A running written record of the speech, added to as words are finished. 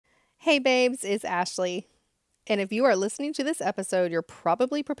Hey babes, it's Ashley. And if you are listening to this episode, you're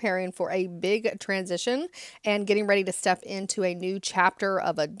probably preparing for a big transition and getting ready to step into a new chapter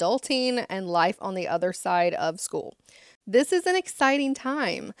of adulting and life on the other side of school. This is an exciting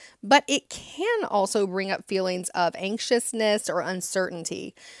time, but it can also bring up feelings of anxiousness or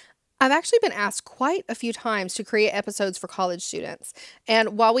uncertainty. I've actually been asked quite a few times to create episodes for college students.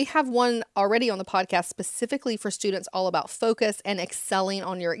 And while we have one already on the podcast specifically for students all about focus and excelling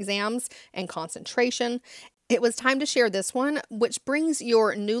on your exams and concentration, it was time to share this one, which brings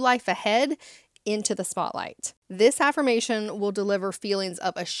your new life ahead into the spotlight. This affirmation will deliver feelings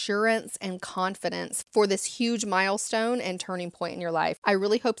of assurance and confidence for this huge milestone and turning point in your life. I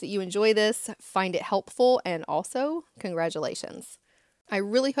really hope that you enjoy this, find it helpful, and also congratulations. I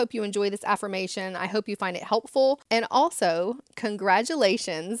really hope you enjoy this affirmation. I hope you find it helpful. And also,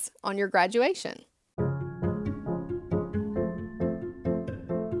 congratulations on your graduation.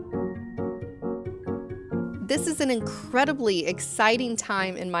 This is an incredibly exciting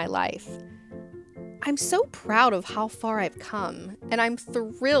time in my life. I'm so proud of how far I've come, and I'm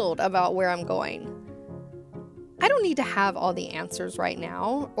thrilled about where I'm going. I don't need to have all the answers right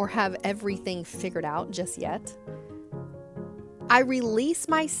now or have everything figured out just yet. I release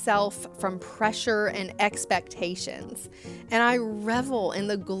myself from pressure and expectations, and I revel in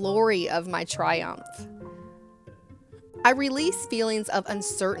the glory of my triumph. I release feelings of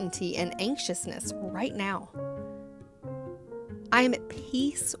uncertainty and anxiousness right now. I am at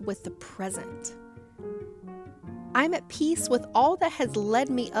peace with the present. I'm at peace with all that has led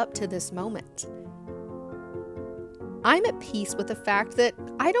me up to this moment. I'm at peace with the fact that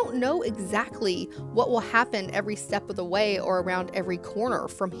I don't know exactly what will happen every step of the way or around every corner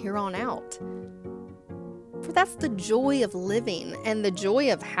from here on out. For that's the joy of living and the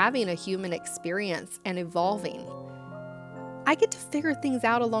joy of having a human experience and evolving. I get to figure things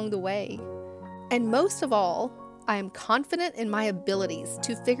out along the way. And most of all, I am confident in my abilities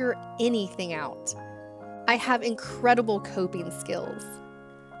to figure anything out. I have incredible coping skills.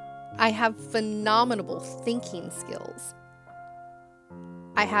 I have phenomenal thinking skills.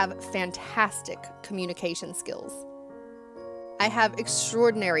 I have fantastic communication skills. I have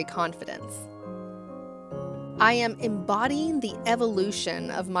extraordinary confidence. I am embodying the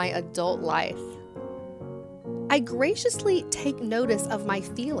evolution of my adult life. I graciously take notice of my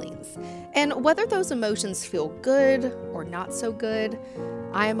feelings, and whether those emotions feel good or not so good,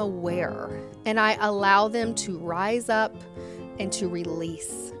 I am aware, and I allow them to rise up and to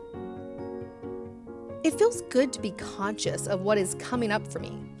release. It feels good to be conscious of what is coming up for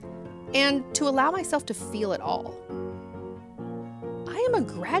me and to allow myself to feel it all. I am a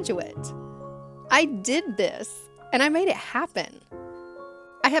graduate. I did this and I made it happen.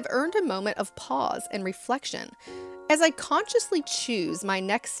 I have earned a moment of pause and reflection as I consciously choose my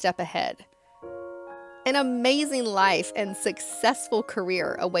next step ahead. An amazing life and successful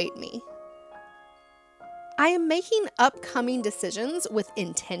career await me. I am making upcoming decisions with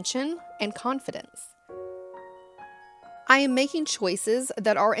intention and confidence. I am making choices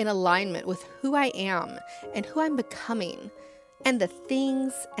that are in alignment with who I am and who I'm becoming and the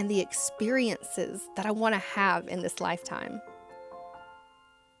things and the experiences that I want to have in this lifetime.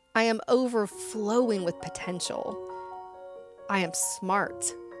 I am overflowing with potential. I am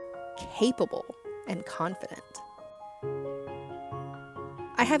smart, capable, and confident.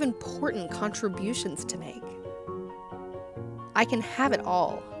 I have important contributions to make. I can have it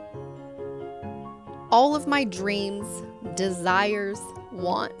all. All of my dreams, desires,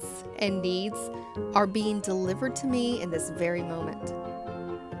 wants, and needs are being delivered to me in this very moment.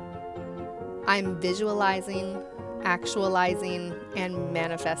 I'm visualizing, actualizing, and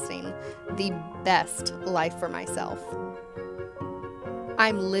manifesting the best life for myself.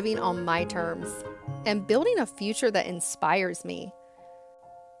 I'm living on my terms and building a future that inspires me.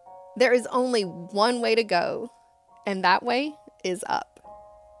 There is only one way to go, and that way is up.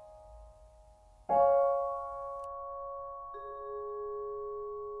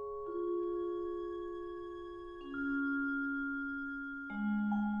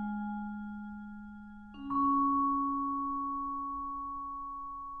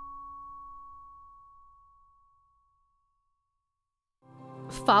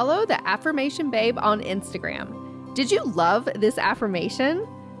 Follow the Affirmation Babe on Instagram. Did you love this affirmation?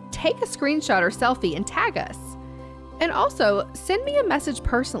 Take a screenshot or selfie and tag us. And also, send me a message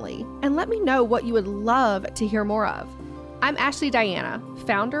personally and let me know what you would love to hear more of. I'm Ashley Diana,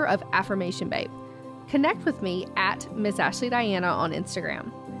 founder of Affirmation Babe. Connect with me at Miss Ashley Diana on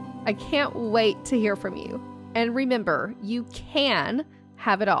Instagram. I can't wait to hear from you. And remember, you can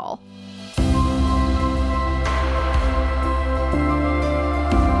have it all.